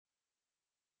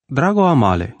Drago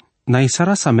amale, na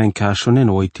isara sa men ka shonen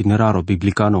o itineraro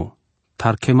biblicano,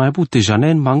 tar ke mai bute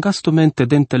janen mangastumente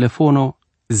den telefono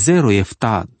 0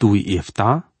 efta 2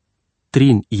 efta,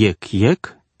 3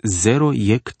 yek 0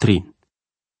 yek 3.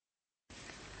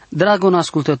 Dragon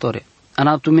ascultătore,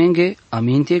 anatumenge,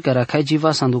 aminte, care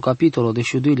jiva sandu capitolo de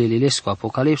shuduile lilesco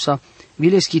Apocalipsa,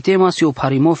 vileski tema si o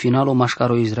parimo finalo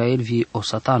mașcaro Israel vi o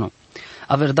satano.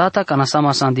 Averdata ca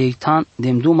nasama sandeiktan,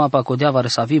 dem duma pa codeava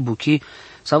resavi buki,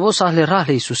 sa vo sahle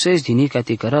rahle Isuses din ica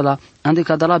te cărăla, ande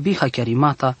cadala biha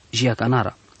chiarimata jia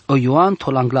canara. O Ioan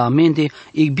tolangla amende,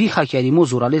 ik biha chiarimo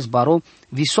zurales baro,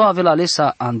 viso avela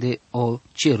lesa ande o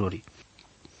ceruri.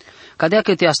 Cadea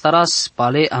că te astaras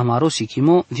pale amaro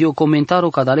sikimo, vi o comentaro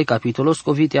cadale capitolos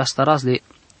covi te astaras le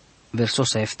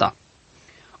versosa efta.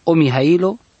 O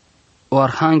Mihailo, o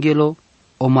Arhangelo,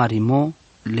 o Marimo,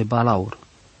 le Balaur.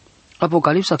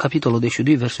 Apocalipsa capitolul de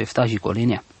 2 versul efta și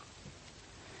colenia.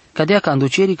 Cadea că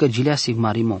anducerii cărgilea sig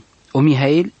Marimo. O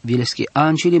Mihail vilesche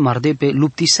angeli marde pe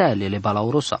luptisaele le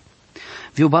Balaurosa.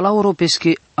 Viu Balauro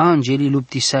pesche angeli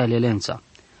luptisaele lența.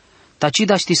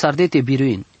 Tacida ști sardete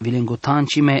biruin,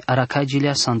 vilengotancime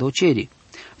aracagilea sandoceri.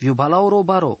 Viu Balauro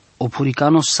baro, o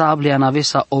puricano sable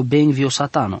anavesa o beng vio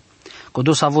satano.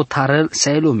 Codos avo tarel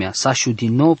sa lumea, sa șu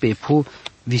din nou pe pu,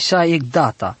 visa ec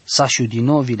data, sa șu din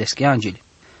nou vilesche angeli.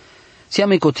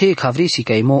 Siame cote cavrisi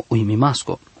ca imo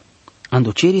uimimasco.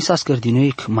 Andoceri sa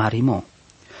scărdinoic marimo.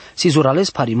 Si zurales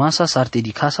parimasa s-ar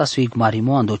dedicasa suic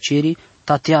marimo andoceri,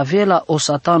 tate avela o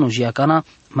satano jiacana,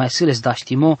 mai sâles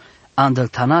daștimo,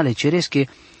 andăltanale ceresche,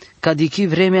 ca dichi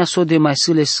vremea so de mai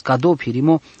sâles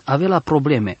cadopirimo, avela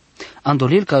probleme.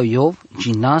 Andolil ca Iov,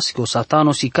 ginas, că o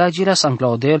satano si cagirea San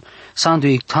Claudel,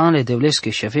 sanduictanle devlesche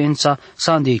șevența,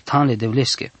 sanduictanle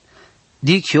devlesche.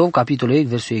 Dic Iov, capitolul 1,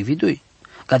 versul 1 vidui.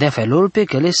 Cadea felul pe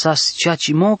că le sas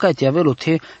ceacimo ca te avelo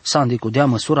te sandicudea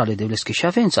măsurale devlesche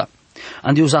șevența.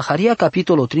 Andiu Zaharia,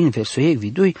 capitolul 3, versul 1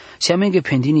 vidui, se amenge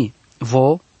pendini.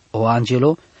 Vo, o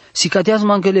angelo, si cadeaz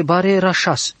mangele bare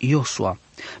rașas, Iosua.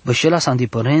 Bășela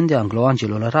sandipărende, anglo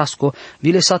angelo lărasco,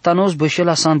 vile satanos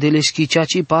bășela sandeleschi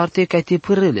ceaci parte ca te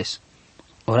pârâles.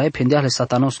 Orai pendeale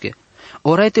satanosche.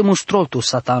 Orai te mustroltu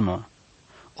satano.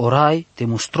 Orai te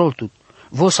mustroltu.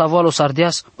 Vo savoalo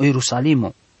sardeas o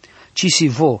Ierusalimo. Ci si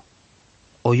vo,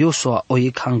 o Iosua o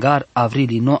ic hangar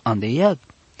avrili no andeiag.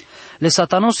 Le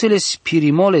satanosele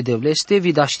spirimole de vleste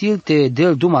vidaștil te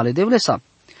del dumale de vlesa.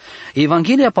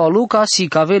 Evanghelia Pauluca si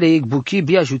cavele ec buchi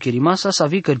bia jucherimasa sa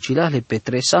vi cărcileale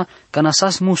Petresa ca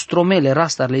nasas mustromele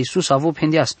rastarle Iisus avo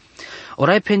pendeas.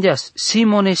 Orai pendeas,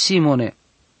 Simone,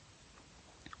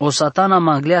 o satana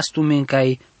mangleas tu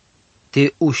mencai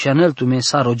te ușanel tu men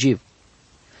sa rogiv.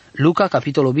 Luca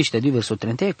capitolul 2 versul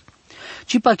 30.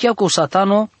 Ci pachea cu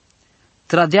satano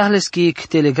tradeahles că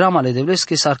telegramale de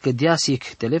vlesche s-ar cădeasic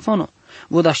telefonul.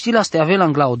 Voda știla ste avea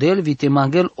în glaudel, vi te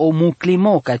mangel o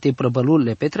muclimo ca te prăbălul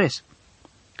le petres.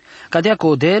 Cadea cu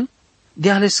odel,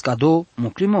 deales cado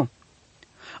muclimo.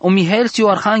 O Mihail si o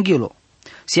arhangelo,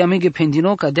 si amege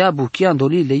pendino cadea buchia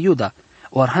andoli le Iuda,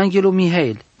 o arhangelo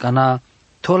Mihail, cana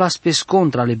tolas pes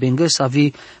contra le bengăs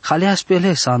avi, haleas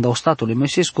pelesa anda o statule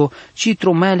mesesco, ci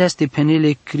tromealeas te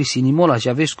penele crisinimola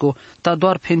javesco, ta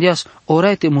doar pendeas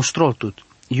orete mustroltut.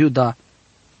 Iuda,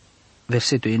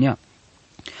 versetul enea.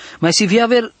 Mai si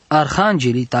viaver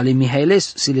arhangelii tale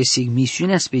Mihailes si le sig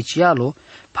misiunea specială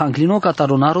panclino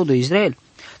cataronaro de Israel.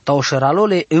 Ta o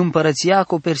șăralole împărăția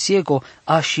co persieco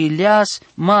așileas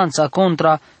manța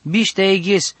contra biște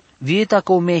eghes vieta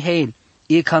co Mihail.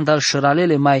 E candal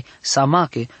șăralele mai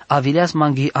samache avileas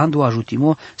manghi andu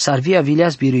ajutimo sarvia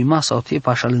vileas biruima sau te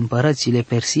pașal împărățile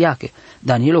persiache.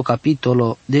 Danielo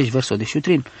capitolo 10 verso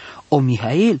 23. O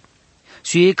Mihail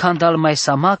su e candal mai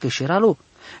samache șăralo.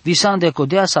 Visan de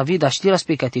codea sa vida știras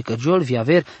pe caticărgiol vi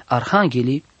aver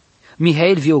arhanghelii,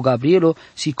 Mihail vio Gabrielo,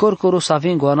 si corcoro sa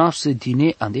vengo anas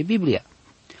dine ande Biblia.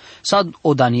 Sa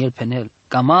o Daniel penel,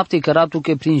 cam apte căraptu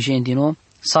che prin gendino,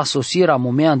 sa sosira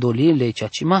momea dolile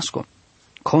ceacimasco.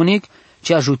 Conic,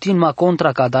 ce ajutin ma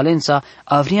contra cadalența,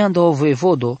 avriando o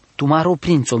voivodo, tumaro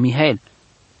prințo Mihail.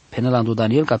 Penel andu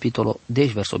Daniel capitolo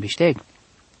 10 verso bisteg.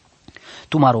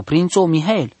 Tumaro prințo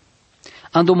Mihail.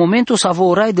 Ando momentul sa vo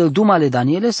orai del dumale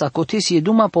Daniele sa cotesi e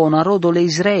duma po narodole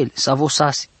Israel, sa vo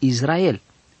sas Israel.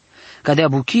 Cadea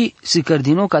buchi si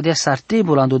cărdino cadea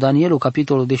sartebul ando Danielo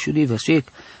capitolul 12 versuic,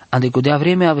 ande codea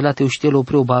vreme avela teuștelo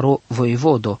preo baro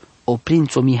voievodo, o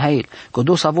prințo Mihail,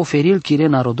 codo sa vo feril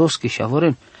chirena rodosche și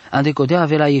avoren, ande codea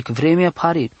avela ec vremea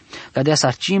pari, cadea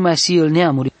sarcima si il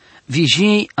neamuri,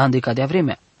 vijii ande cadea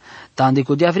vremea. Ta ande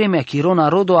codea vremea chirona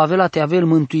rodo avela te avel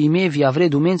mântuime vi avre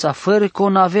dumența fără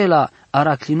con avela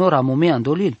araclinora momea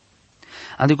andolil.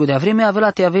 Andeko de vremea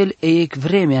avela te avel eic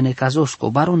vremea necazosko,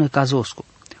 baro necazosko.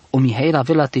 O Mihail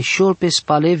avela te șolpe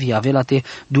spalevi, avela te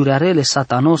durarele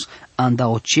satanos, anda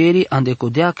oceri, andeko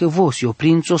deacă vosio,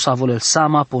 prințo sa volel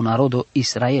sama po narodo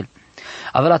Israel.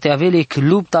 Avela te avele eic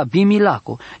lupta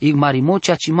bimilako, eic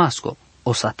marimocia cimasco.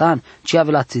 O Satan, ci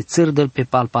avela te țârdel pe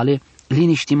palpale,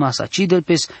 liniști masa, ci del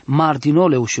pes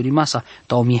mardinole ușuri masa,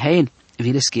 ta o Mihail,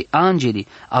 vilesche angeli,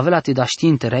 avela te da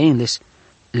știnte rainles,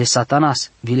 le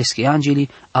Satanas, vilesche angeli,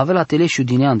 avela te leșu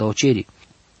dineanda oceri.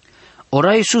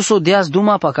 Ora Iisus o deaz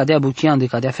duma pa cadea buchian de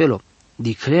cadea felo.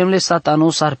 Di cremle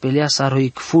Satanos ar pelea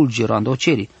saroic fulgero ando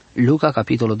oceri. Luca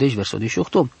capitolo 10 verso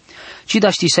 18. Ci da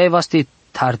știsaivas te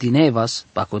tardinevas,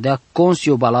 pa codea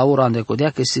consio balaura ande codea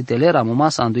că se telera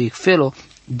mumasa andoic felo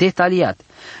detaliat.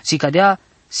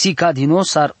 Si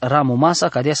cadinos ar ramumasa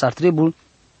cadea s-ar trebul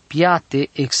piate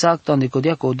exact ande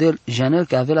codea codel janel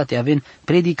că avela te aven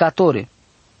predicatore.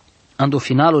 Ando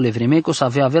finalul evremecos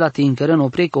avela te încărân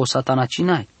oprecă o satana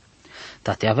cinai.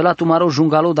 Ta te avela tu maro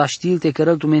jungalo da știlte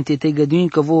cărăl tu mente te găduin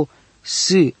că vo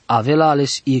si avela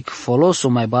ales ic foloso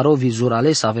mai baro vizur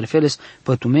ales averfeles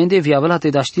pătumende vi avela te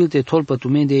da știlte tol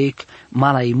pătumende ic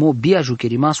mala imo bia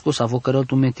jucherimasco sa vo cărăl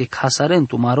tu mente casaren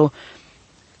tu maro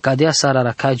cadea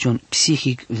sarara cagion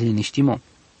psihic liniștimo.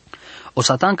 O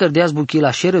Satan cărdeaz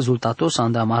buchila și rezultatos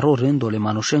anda maro rândole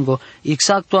manușengo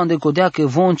exacto ande codea că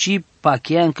vonci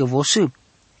pachean că vo si.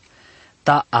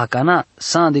 Ta acana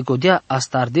sa andecodea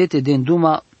astardete den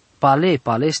duma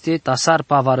paleste ta sar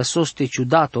pavarăsoste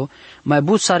ciudato, mai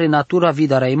but sare natura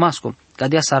vida raimasco,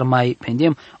 cadea sar mai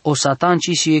pendem o Satan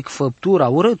ci si ec făptura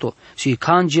urăto, si ec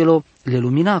angelo le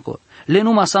luminaco. Le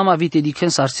numa sama vite dicen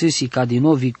sar si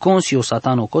cadinovi consi o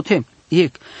Satano cote,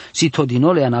 ec, si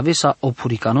todinole anavesa o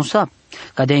puricanosa,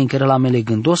 cadea încără la mele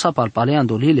gândosa palpale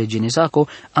andolile genezaco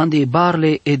ande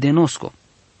barle edenosco.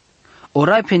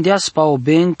 Orai pendeas pa o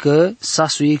ben că sa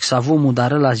suic sa vo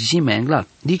mudară la zime englal.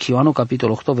 Dic Ioanu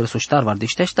capitol 8 verso ștar var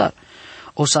dește ștar.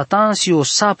 O Satan si o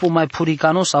sapo mai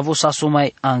puricano sa vo sa so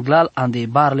mai anglal ande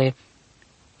barle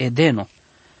edeno.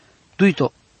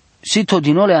 Duito, si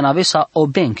todinole anavesa o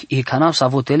benc e canav sa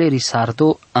vo teleri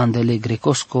sardo andele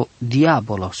grecosco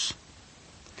diabolos.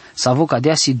 Sa vo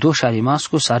cadea si doșa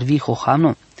rimasco sarvi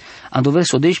hohano. Ando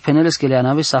verso 10 peneles che le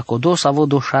anavesa codo sa vo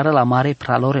doșară la mare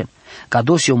praloren. Ca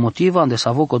dosi o motivă ande s-a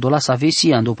avut codola sa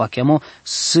vesi ando pa chiamo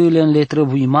sâlen le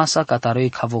trăbui masa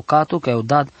cataroic avocato că au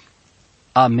dat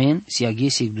amen si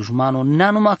aghesic dușmano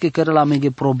nea numai că cără la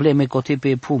mege probleme cote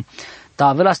pe pu ta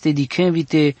avela ste dicen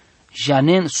vite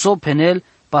janen so penel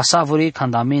pasavore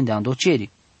candamen de andoceri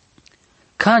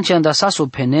canci anda sa so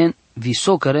penen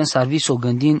viso căren s-ar viso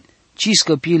gândin ci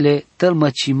scăpile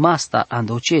tălmăci masta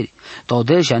andoceri ta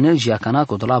odel janel jiacana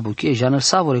codola buche janel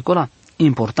savore cola.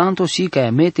 Importanto si ca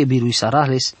emete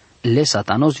biruisarales le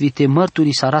Satanos vite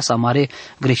mărturisarasa mare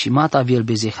greșimata viel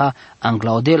bezeha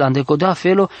anglaodel andecodea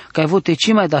felo ca vote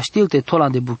ci mai da știlte tola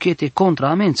de buchete contra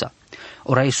amența.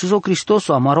 Ora Iisus o Hristos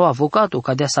o amaro avocato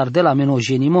ca dea sardela meno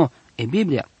genimo e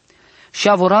Biblia. Și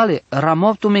avorale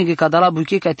ramoptu mege ca da la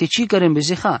buche ca te ci cărem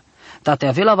bezeha. Tate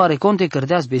avela va reconte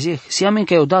cărdeaz bezeh si amen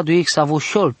ca i-o dadu ex avo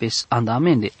șolpes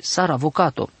andamende sar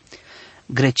avocato.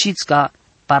 Greciți ca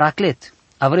paraclet.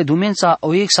 Avre dumența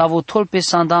o ex avo tolpe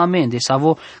sanda amende,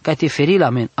 savo ca te feril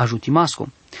amen, ajutimasco.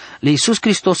 Le Iisus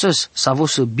Hristoses savo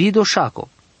să bido șaco.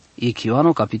 Ec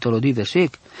Ioanu capitolul 2 versul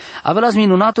ec. Avelas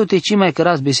minunato te ci mai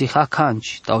căras beseha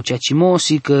canci, tau cea cimo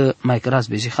si că mai căras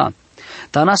beseha.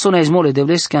 Ta naso na izmole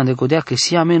devlesche andecodea că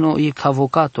si ameno ec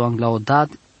avocato anglaodad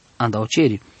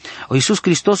andaoceri. O Iisus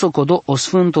Hristos o codo o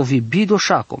sfânto vi bido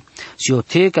șaco, si o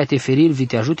te ca te feril vi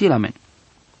te ajutil amen.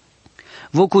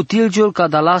 Vo cu tilgiul ca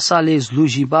da lasa le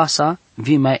slujibasa,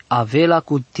 vi mai avela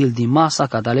cu tildimasa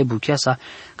ca da le bucheasa,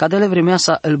 ca da le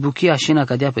vremeasa îl buchia șina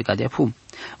cadea pe cadea pum.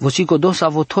 Voci codosa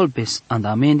vo tolpes,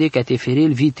 andamende ca te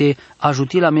feril vite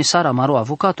ajutila mesara maro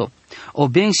avocato. O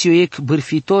bensio ec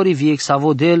bârfitori viec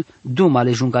savodel, duma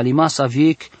le jungalimasa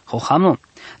viec hohamno,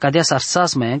 cadea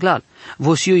sarsas mai englal.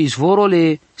 Vosio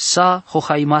izvorole sa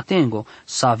hohaimatengo,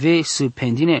 sa ve să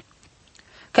pendine.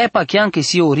 Ca e pachean că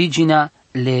si originea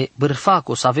le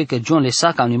bârfaco să ave că John le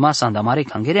saca lui masa andamare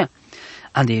cangerea,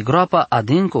 ande e groapa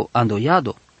adânco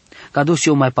andoiado, ca dus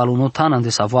eu mai palunotan ande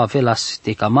să vo avelas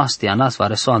te camaste anas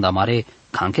vareso andamare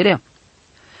cangerea.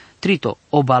 Trito,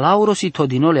 o balauro si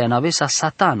todinole anavesa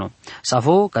satano, să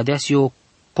vo cadeas eu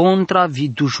contra vi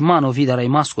dușmano vida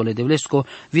raimascole devlesco,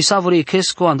 vi savore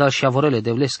chesco andal și avorele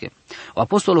devlesche. O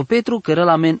apostolo Petru cără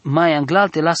la men mai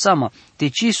anglalte la sama, te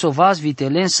ci sovaz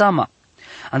vitelen sama,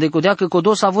 andecodea că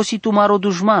codos avosi tu maro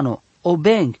dușmano, o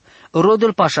beng,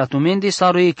 rodel pașatumende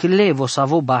saro eclevo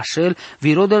savo bașel,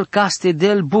 vi rodel caste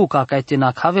del buca ca te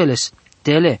nac haveles,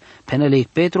 tele, penele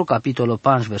Petru, capitolo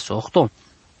 5, verso 8.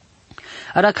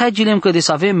 A racai gilem că de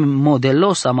să avem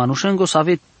modelos a manușengo să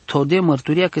ave tode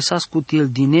mărturia că s-a scutil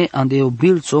dine ande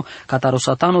obilțo, cataro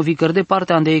satano vi cărde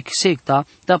parte ande secta,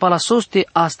 da pala soste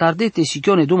astardete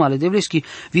sichione dumale de vleschi,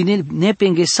 vine ne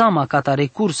penghe sama cata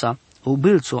recursa,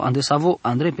 obilțo ande savo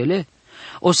andre pele.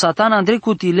 O satan andre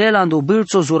cutilela ande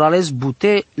obilțo zurales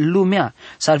bute lumea,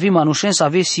 sarvi manușen să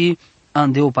avesi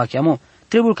ande opachiamo.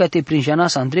 Trebuie ca te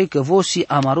prinjanas Andrei că vosi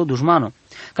amaro dușmano.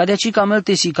 Ca de aici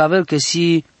camelte si cavel că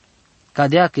si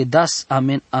cadea că das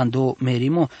amen ando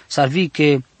merimo, sarvi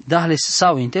că dahles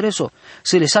sau intereso,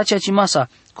 să le sacia ci masa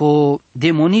co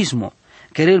demonismo,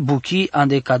 querer buchi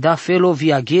ande cadea felo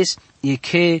viages e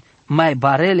că mai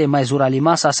barele mai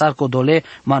zuralimasa sarcodole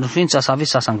manușința să avea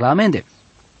sanglamende.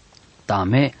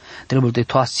 Tame, trebuie te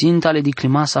toa țintale di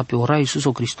climasa pe ora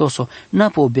Iisuso Cristoso, na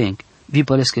po benc, vi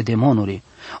pălesche demonuri.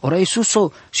 Ora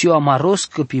Iisuso si o amaros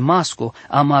căpimasco,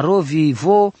 amaro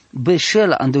vivo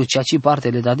beșel ande ceaci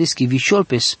partele da deschi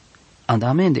vișolpes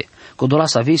andamende, codola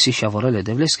să avesi și avorele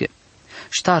de vlesche.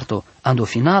 Ștarto, ando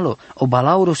finalo, o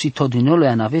balauro si todinolo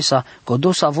anavesa,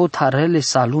 codos avo tarele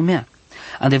sa lumea.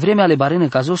 Ande vremea ale barene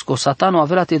cazos co satano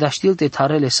avea te da știlte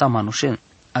tarele sa manușen.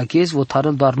 Aghez vo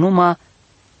tarel doar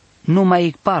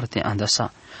numai parte anda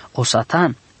sa. O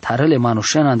satan, tarele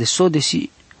manușen ande so desi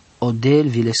odel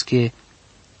vilesche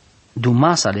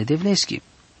dumasale de vleschi.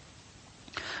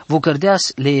 Vo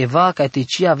cărdeas le eva ca te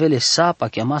ci avele sa pa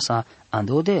chiamasa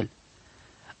ande odel.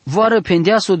 Vo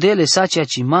arăpendeas odele sa cea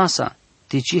ci masa,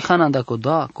 te ci hananda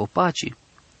coda copaci.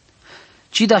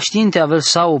 Ci da știinte avel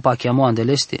sau pa chiamo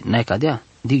andeleste, n-ai cadea.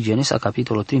 Dic Genesa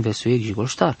capitolul 3 versul ec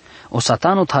jigolștar. O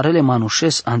satano tarele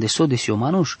manușes ande so desi o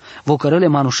manuș. Vo cărele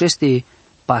manușeste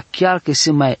pa chiar că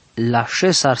se mai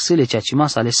lașes arsele cea ci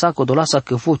masa le sa codolasa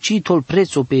că vo citol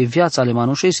prețo pe viața ale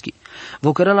manușeschi.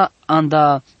 Vo cărela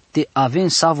anda te aven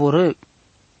savoră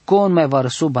con mai va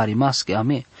răso barimasche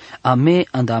ame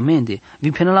anda amende.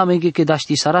 Vi penela mege că da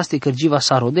ști saraste cărgiva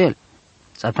sarodel.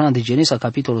 S-ar până de Genesa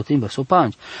capitolul 3 versul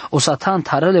 5. O satan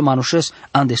tarele manușes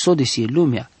ande so desi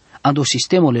lumea. Ando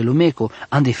sistemole lumeco,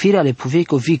 ande fireale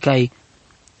puveco vicai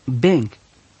beng.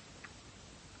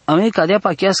 Ame cadea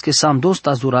pacheas că s-am dos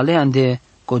tazurale ande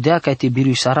codea ca te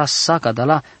birui saras saca de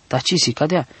la tacisi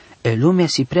cadea. E lumea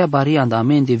si prea baria anda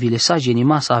amende vilesa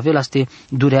genima să avea ste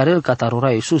durearel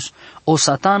catarora Iisus. O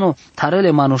satano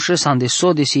tarele manușes ande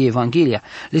so desi evanghelia.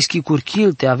 Leschi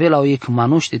curchil te avea la o ec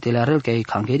manuște te learel ca e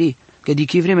cangherii. Că di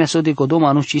chi vremea so de codo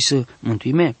manuș ci să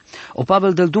mântuime. O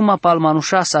Pavel del duma pal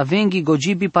manușa sa venghi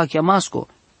gogibi pa chiamasco.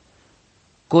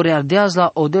 Core ardeaz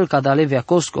la odel cadalevea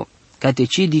cosco. Ca te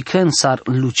ci di când sar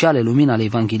luceale lumina le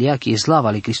evangheliachi e slava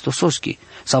le Cristososchi.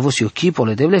 Sa vosi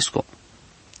ochipole de vlesco.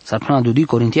 S-ar până dudi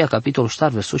Corintia capitolul ștar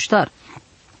versul ștar.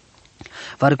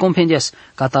 Va recompendias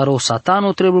cataro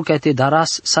satano trebuie ca te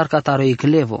daras sar cataro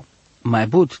eclevo. Mai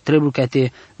but trebuie ca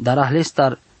te darah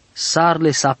lestar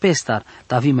sarle sapestar,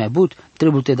 tavi mai but,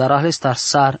 trebuie te darahlestar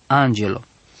sar angelo.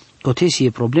 Cotesi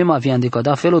e problema vi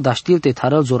andecada felo da știlte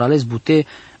tarel zorales bute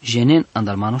jenen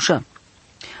andal manușa.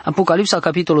 Apocalipsa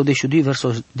capitolul 12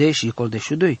 versul 10 col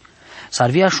 12.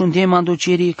 Sarvia șundie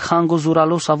manducerii hango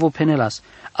zuralos avo penelas,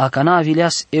 acana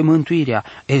avileas e mântuirea,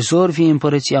 e zor vi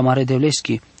împărăția mare de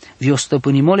vleschi, vi o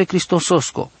stăpânimole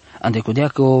Cristososco, andecudea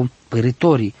că o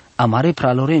păritorii, amare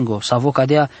pralorengo, savo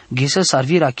cadea ghesă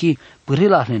sarvira chi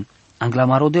pârilahlen,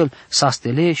 anglamarodel,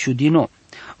 sastele șudino.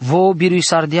 Vo birui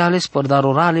sardeales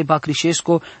părdarorale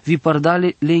bacrișesco, vi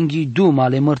părdale lenghi duma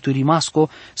le mărturimasco,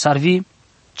 sarvi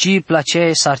ci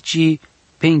placee sarci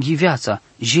penghi viața,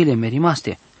 jile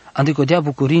merimaste. Andecodea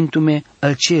bucurintume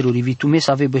al ceruri, vi tume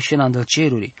să ave bășena al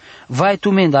ceruri. Vai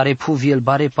tumen are puvi el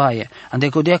bare paie,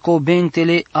 andecodea că o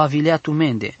bengtele avilea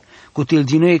tumende, cu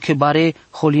tildinoe că bare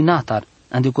holinatar,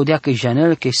 andecodea că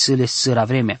janel că sile săra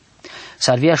vreme.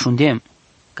 Sarvia șundem,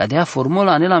 cadea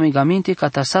formula anela megamente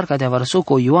catasar cadea varso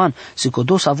co Ioan, să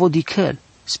codos avo dicel,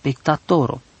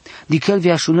 spectatoro. Dicel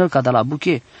via șunel cada la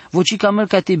buche, voci camel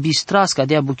ca te bistras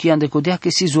cadea buchia andecodea că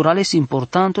si zurales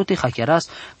importanto te hacheras,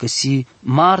 că si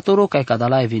martoro ca cada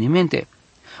la evenimente.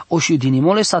 O și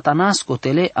dinimole satanas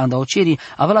cotele andaoceri,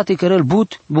 avea te cărăl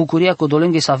but, bucuria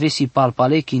codolenghe să avesi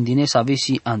palpale, chindine să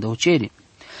avesi andaoceri.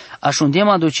 Așundem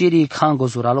adocerii hango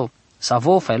zuralo, să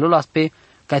vo failolas pe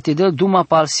ca te dă duma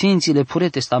pal sfințile pure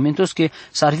testamentos că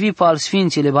s-ar vi pal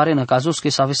sfințile barenă cazos că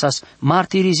să avesas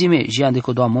martirizime jian de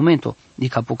codoa momento,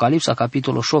 dic Apocalipsa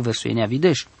capitolul 8 versul enea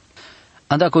videș.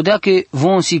 Andacodea că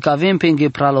von si cavem penghe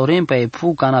praloren pe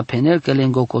epu cana penel că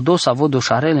lengo codos avo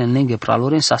doșarele în lenghe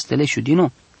praloren sa steleșu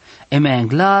dino. Eme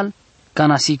englal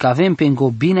cana si cavem pengo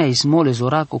bine ismole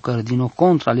zoraco cărdino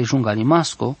contra le junga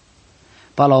limasco,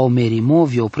 pala o merimo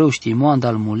vi opreuștimo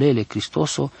andal mulele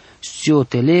Cristoso,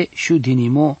 siotele și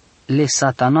dinimo le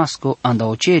satanasco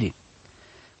andaoceri.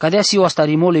 Cadea si o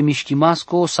astarimole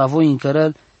mișchimasco sa voi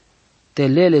încărăl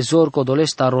telele zor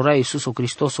codolesc tarora Iisuso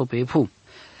Cristoso pe epu.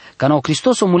 Cana o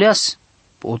Cristoso muleas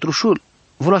otrușul,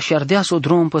 vola și ardeas o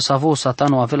drompă sa vo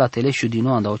satano avea teleșiu din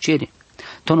nou andaoceri.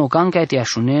 Tono canca te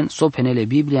așunen sopenele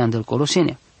Biblia andel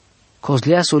Colosenia.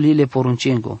 Cozlea solile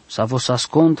poruncengo, sa vosas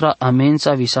contra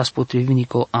amența vi sas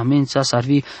potrivnico, amența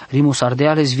sarvi rimus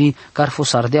ardeales vi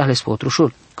carfos ardeales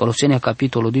potrușul. Colosenia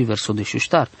capitolul 2 versul de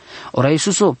șuștar. Ora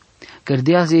Iisuso,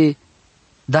 cărdeaze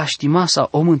da știmasa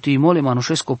o mântuimole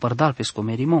manușesco părdal pe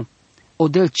scomerimo. O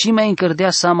del ci mai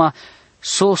încărdea sama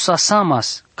sosa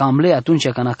samas, camle atunci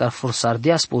când carfos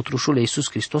ardeas potrușul Iisus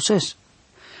Hristoses.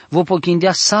 Vă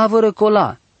pochindea savără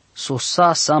cola,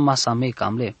 sosa samas ame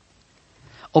camle.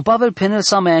 O Pavel penel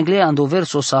sa mai anglea andover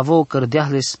so savo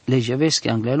cărdeahles lejevesche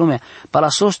anglea lumea,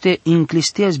 palasoste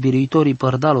inclisteaz biruitorii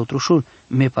părdal otrușul,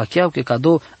 me pacheau că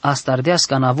cadou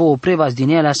astardească navo o prevas din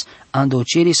eleas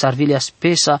andocerii sarvileas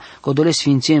pesa codole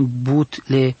sfințien but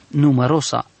le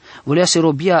numerosa. Volea se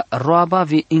robia roaba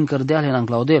vi încărdeale în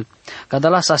anglaudel.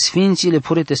 Cadala sa sfinții le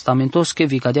pure testamentosche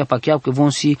vi cadea pacheau că von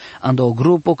si ando o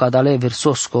grupo cadale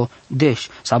versosco deș,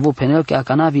 savo penel că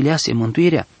acana vilease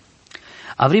mântuirea.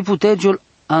 Avri putergiul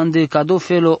ande cadou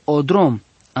felo odrom,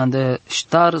 ande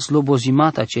ștar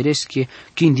slobozimata ceresche,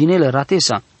 chindinele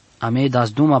ratesa. Ame das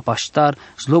duma paștar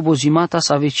slobozimata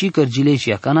sa veci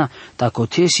cărgilegii cana,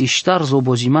 tacotesi ștar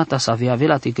slobozimata sa ve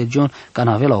avela te cărgion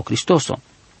cana avela o Cristoso.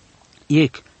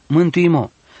 Iec,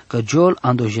 mântuimo, cărgiol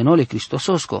ando genole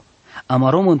Cristososco.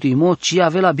 Amaro mântuimo, ci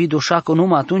avela bidoșaco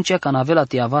numai atunci când avela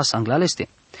te avas anglaleste.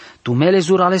 Tu mele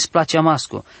zurales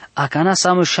placeamasco, acana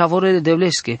samă șavorele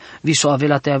devlesche, viso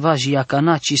avela te avaji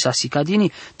acana ci sa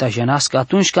sicadini, ta jenască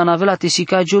atunci când avela te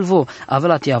sicajul vo,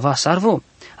 avela te ava sarvo,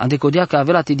 andecodea că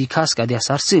avela te dicasca de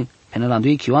asarsi, până la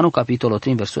 2 Ioanu capitolul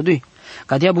 3 versul 2,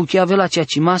 cadea buchi avela cea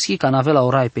cimaschi când avela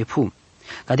orai pe pu,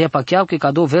 cadea pacheau că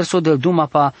cadou verso del duma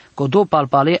pa codo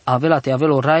palpale avela te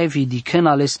avelo rai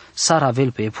vidicenales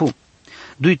saravel pe pu.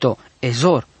 Duito,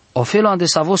 ezor, o felo ande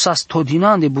savo sa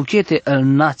stodinan de buchete el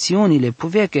națiunile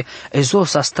puveche, ezor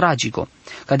sa stragico,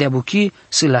 cadea buchi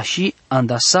să lași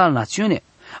andasal națiune,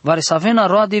 vare să avena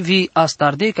roade vi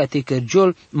astarde ca te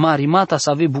cărgiol marimata să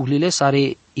ave buglile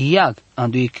sare iag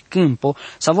anduic câmpo,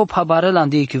 să vo pabarel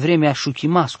anduic vremea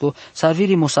șuchimasco, să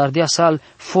arviri mosardea sal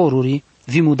foruri,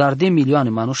 vi mudarde milioane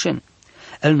manușen.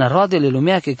 El na roadele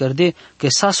lumea că cărde, că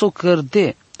saso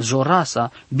cărde,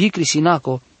 zorasa, bicri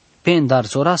sinaco, pendar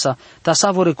zorasa, ta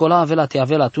savo recola avela te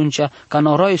avela atunci, ca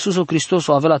noroa Iisuso Hristos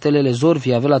o avela telele zor,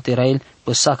 vi avela te rael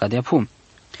păsaca de apum.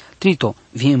 Trito,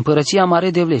 vi împărăția mare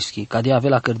de vleschi, ca de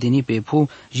avela cărdini pe epu,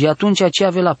 și atunci ce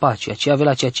avela pacea, ce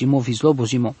avela cea cimo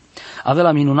vizlobozimo.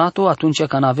 Avela minunato atunci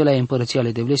ca n-avela împărăția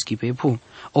le de vleschi pe epu.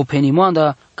 O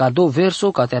penimoanda ca do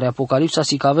verso, ca te Apocalipsa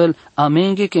si cavel,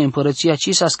 amenge că împărăția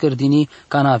ci sa scărdini,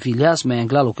 ca n-avileaz me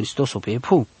englalo Hristoso pe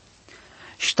epu.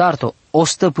 Ștarto, o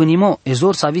stăpânimo,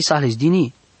 ezor sa vis ales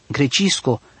dini,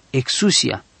 grecisco,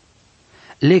 exusia,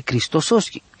 le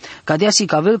Cristososchi, ca dea si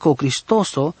cavel co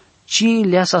Cristoso, ci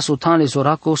lea sa sotan le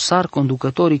zoraco sar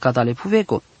conducătorii catale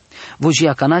puveco,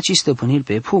 vojia cana ci stăpânil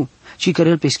pe pu, ci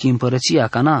cărel pe schi împărăția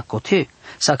cana cote,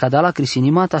 sa cadala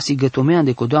crisinimata si gătomean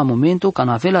de codoa momento,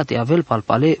 cana avela te avel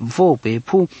palpale vo pe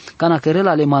pu, cana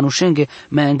cărela le manușenghe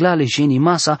me englale geni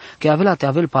masa, că avela te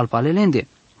avel palpale lende.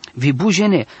 Vi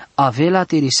bujene avela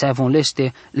te risevon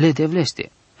leste le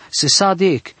devleste. Se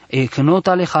sadec e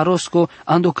cnota le harosco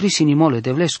ando crisinimole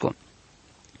devlesco.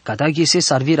 Cadaghi se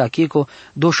sarvira checo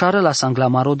doșară la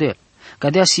sanglamarodel.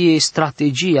 Cadea si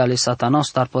strategia le satanos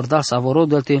star părdal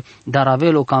savorodelte, dar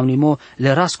avelo cam limo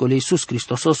le rascole Iisus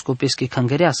Cristososco pesche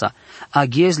cangăreasa,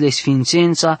 aghiez le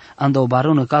sfințența anda o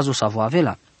barână cazul savo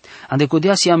avela. Ande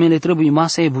codea si amele trebuie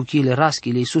masa e buchile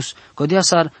raschile Iisus, codea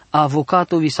sar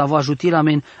avocato vi savo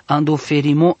ajutilamen ando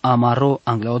ferimo amaro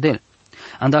angleodel.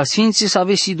 Andal sfinții să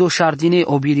avesi do șardine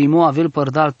obirimo avel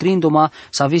părdal trindoma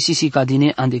să avesi si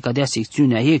cadine ande cadea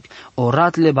secțiunea ec,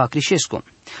 orat le bacrișesco.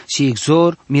 Si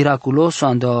exor miraculoso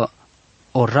ando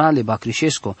orat le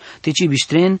bacrișesco, teci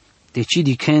bistren, teci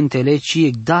diken tele ci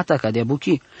ec data cadea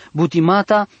buchi,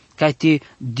 butimata ca te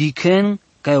diken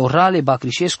ca orale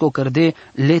bacrișesco cărde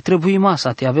le trebuie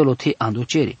masa te avelo te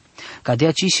anducere.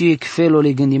 Cadea ci si ec felo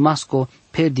le gândimasco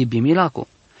perdi bimilaco.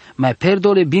 Mai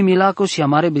perdole bimilaco si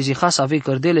amare bezihas ave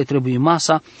cărdele trebuie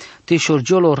masa, te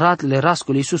șorgiolo rat le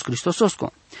rascul Iisus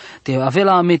Cristososco. Te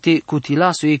avela amete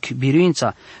cutilaso ec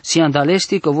biruința, si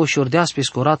andaleste că vo șordeas pe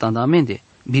scorat andamende.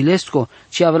 Bilesco,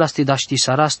 ci avela ste daști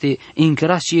saraste,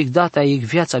 încăras ci ec data ec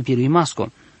viața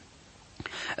biruimasco.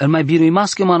 îl mai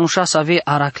biruimască manușa să ave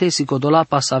araclesi codola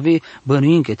să ave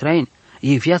bănuin că train.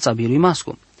 E viața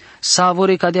biruimască.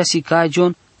 Savore cadea si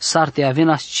cagion, sarte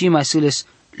avena ci mai sâles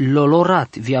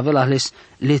lolorat, vi avea les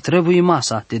le trebuie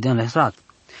masa te den lesrat.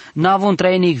 N-avon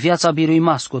trainic viața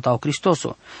biruimască tau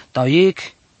Cristoso, tau ec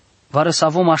vară să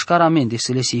avem așcaramente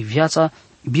să le si viața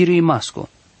biruimască.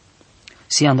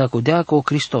 Si andacodea cu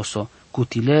Cristoso, cu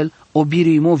tilel, o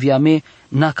biruimo via me,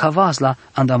 na cavazla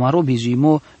andamaro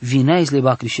bizuimo, vinais le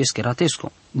bacrișesc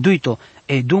eratesco. Duito,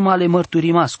 e duma le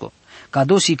mărturimasco.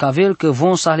 Cadosi cavel că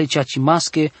von să le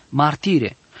ceacimasche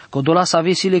martire. Codola să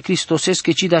avesile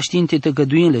cristosesche ci da știnte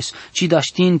tăgăduinles, ci da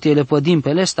știnte le pădim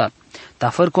pe lestar. Ta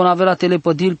fărcon avea la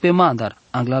telepădil pe mandar,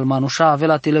 anglal manușa avea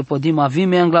la telepădim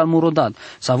avime anglal murodat,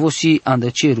 să vosi andă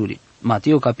ceruri.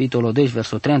 Mateo capitolul 10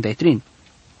 versul 33.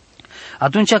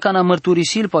 Atunci când a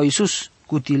mărturisil pe Iisus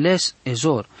cu tiles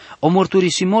ezor, o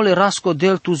mărturisimole rasco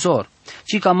del tuzor,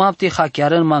 ci ca mapte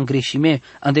hachiarăn man greșime,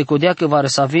 ande codea că va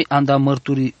răsave anda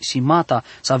mărturisimata,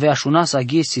 să avea așuna sa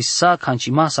ghesi sa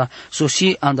cancimasa,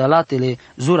 sosi andalatele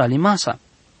zura limasa.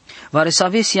 Va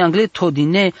răsave si angle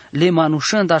todine le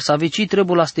manușân, dar să ave ci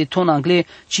trebuie la steton angle,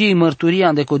 ci ei mărturia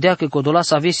ande codea că codola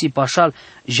să ave si pașal,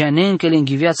 janenchele în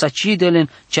ghiviața cidelen,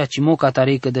 ceea ce mo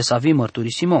catareică de să ave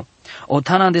mărturisimo. O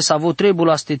tana de să avo trebuie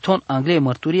la steton angle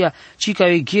mărturia, ci ca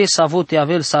eu ghe să avo te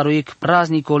avel saroic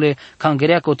praznicole, ca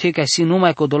îngherea coteca si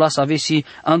numai codola să ave si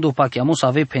ando pachiamo să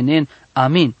ave penen,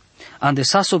 amin. Ande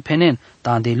saso penen,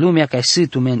 ta ande lumea ca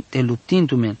situmen, te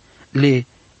luptintumen, le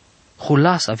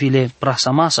hulasa vile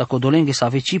prasamasa codolenghe să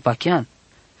ave ci pachian.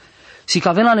 Si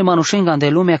ca vena le manușenga ande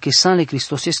lumea che san le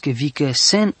cristosesche viche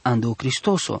sen ando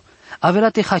Cristoso, avela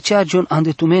te haceagion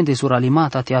ande tumen de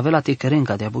zuralimata te avela te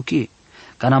cărenca de abuchi.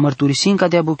 Ca na mărturisin ca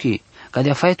de abuchi, ca de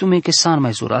a fai tumen che san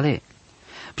mai zurale.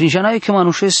 Prin janaie che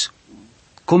manușes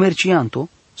comercianto,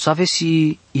 să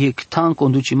avesi ec tan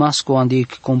conducimasco ande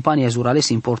ec compania zurales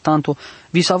importanto,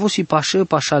 vi să avusi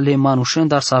pașa le manușen,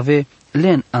 dar să ave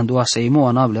len andua să imo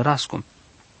anable rascum.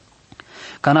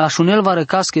 Ca na așunel va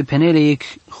răcasche penele ec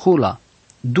hula,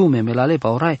 dume melale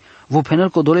paurai, vo penel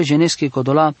codole genesche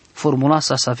codola formula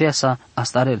sa savea sa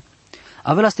astarel.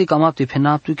 Avela sti camapti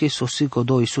penaptu che sosi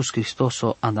codo Iisus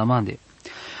Cristoso andamande.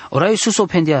 Ora Iisus o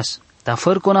pendias, ta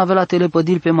fărcon avela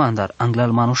telepădil pe mandar,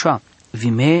 anglal manușa,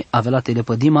 vime avela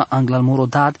telepădima anglal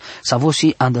murodad, sa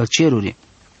vosi andal ceruri.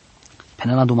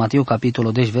 Penela du Mateo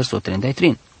capitolul 10 versul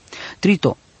 33.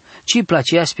 Trito, ci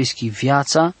placea spischi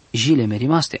viața jile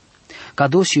merimaste. Ca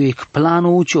dosiu ec plano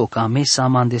ucio, ca mesa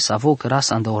mande savoc ras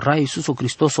ande ora Iisus o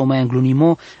Hristos o mai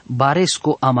înglunimo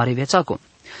baresco amare viațaco.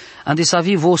 Ande să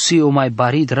vi vosi o mai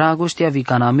bari dragostea vi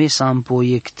ca na mesa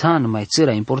ampoiectan mai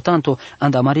țăra importanto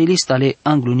ande amare lista le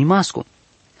anglunimasco.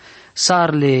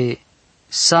 Sarle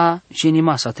sa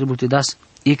genimasa trebuie te das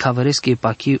ec haveresche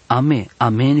pachi ame,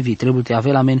 amen vi trebuie te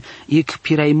avel amen ec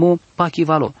piraimo pachi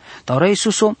valo. Taura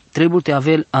Iisuso trebuie te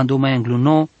avel ando mai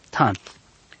îngluno tan.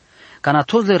 Ca na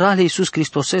toți le rale Iisus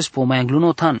Cristoses po mai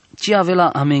îngluno tan, ci avela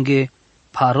amenge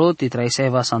parot te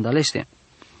traiseva sandaleste.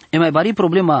 E mai bari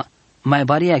problema mai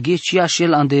bari aghe ci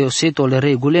așel ande oseto le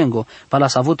regulengo, pala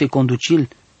să avote conducil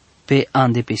pe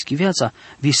ande peschi viața,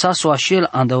 visaso așel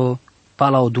ande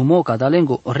pala o dumoca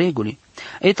dalengo reguli.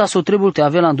 Eta so trebuie te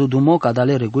avela ando dumoca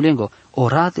dale regulengo,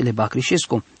 orat le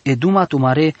bacrișesco, e duma tu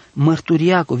mare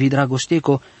mărturiaco vi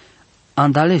dragosteco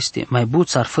andaleste, mai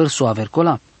buțar fărso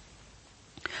avercola.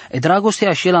 E dragostea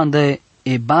așel ande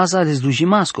e baza de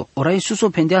slujimasco. Ora Iisus o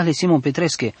pendeahle Simon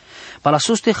Petresche. Pala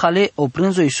soste hale o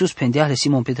prânzo Iisus pendeahle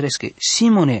Simon Petresche.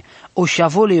 Simone, o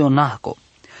șavole ionaco.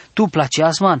 Tu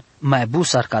placeasman, mai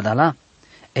busar cadala?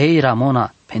 Ei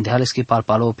Ramona, pendealesche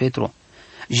palpalo Petro.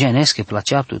 Genesche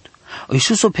placeaptut. O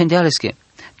Iisus o pendealesche.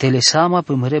 Telesama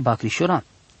pămâre bacrișora.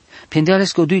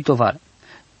 Pendealesche o dui tovar.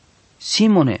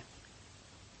 Simone,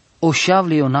 o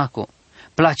șavle ionaco.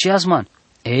 Placeasman.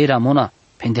 Ei Ramona,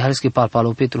 pendealesche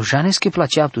palpalo Petru, janesche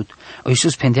placeaptut, o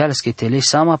Iisus pendealesche tele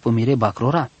sama pămire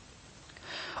bacrora.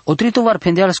 O tritovar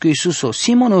pendealesche Iisuso,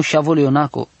 Simone o șavole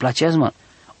ionaco, placeasman,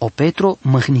 o Petro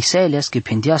măhniseelesche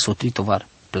pendeas o tritovar,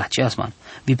 placeasman,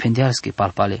 vi pendealesche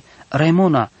palpale,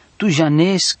 Raimona, tu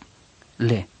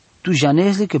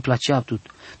janesle che placeaptut,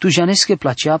 tu janesche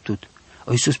placeaptut,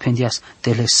 o Iisus pendeas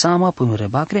tele sama pămire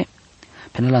bacre.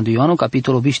 Penel andu Ioanu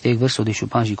capitolul 20 versul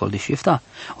 15 și 17.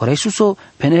 Ora Iisuso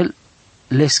penel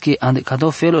lesche ande cadou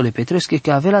felul le petresche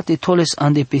că avea te toles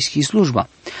ande peschi slujba.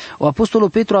 O apostolul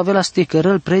Petru avea ste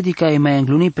cărăl predica e mai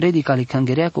îngluni predica le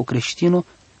cangerea cu creștino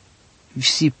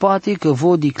si poate că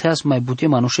vo dicleas mai bute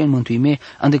manușen mântuime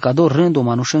ande cadou rândo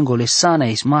manușengo le sana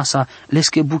ismasa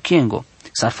lesche buchengo.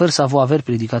 S-ar făr să vo aver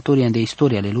predicatorii ande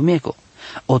istoria le lumeco.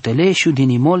 O teleșiu din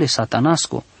imole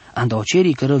satanasco anda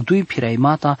oceri cărăl dui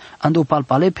piraimata, anda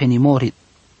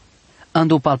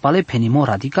palpale penimo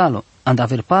radicalo, anda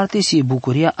aver parte si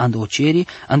bucuria anda oceri,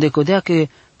 anda codea că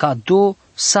ca do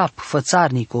sap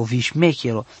fățarnico vi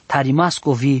șmechero,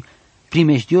 tarimasco vi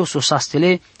primejdioso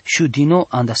sastele șudino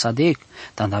anda sadec,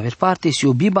 anda aver parte si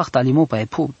o bibachtalimo pa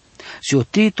epu, si o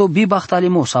trito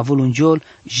bibachtalimo sa volungiol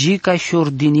jica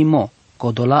șordinimo,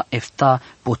 codola efta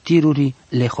potiruri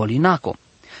leholinaco.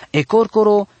 E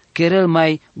corcoro cherel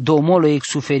mai domolo ex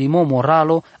suferimo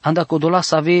moralo, anda codola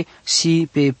save si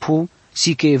pe pu,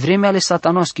 si che vremea ale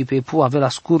satanoschi pe pu avea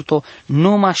scurto,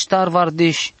 nu ma ștar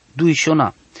vardeș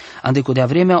duișona. Ande codea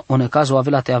vremea, o necazo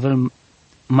avea te avel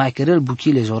mai cherel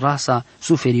buchile zorasa,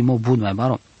 suferimo bun mai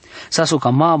baro. Saso ca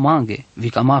ma mange, vi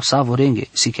ca ma savorenge,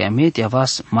 si che amete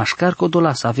avas mașcar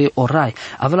codola save orai,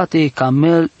 avea te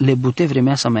camel le bute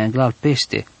vremea sa mai anglal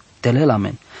peste,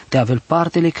 telelamen, te avel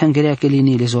partele cangherea che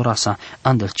liniile zorasa,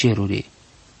 andel ceruri.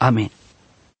 Amin.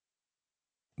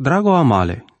 Drago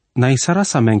amale, na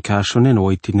sarasa men cashonen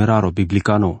o itineraro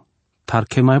biblicano, tar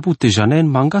che mai bute janen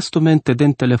mangastomente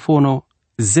den telefono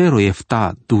 0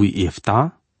 efta 2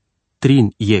 efta,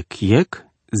 3 yek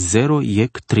 0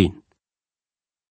 yek 3.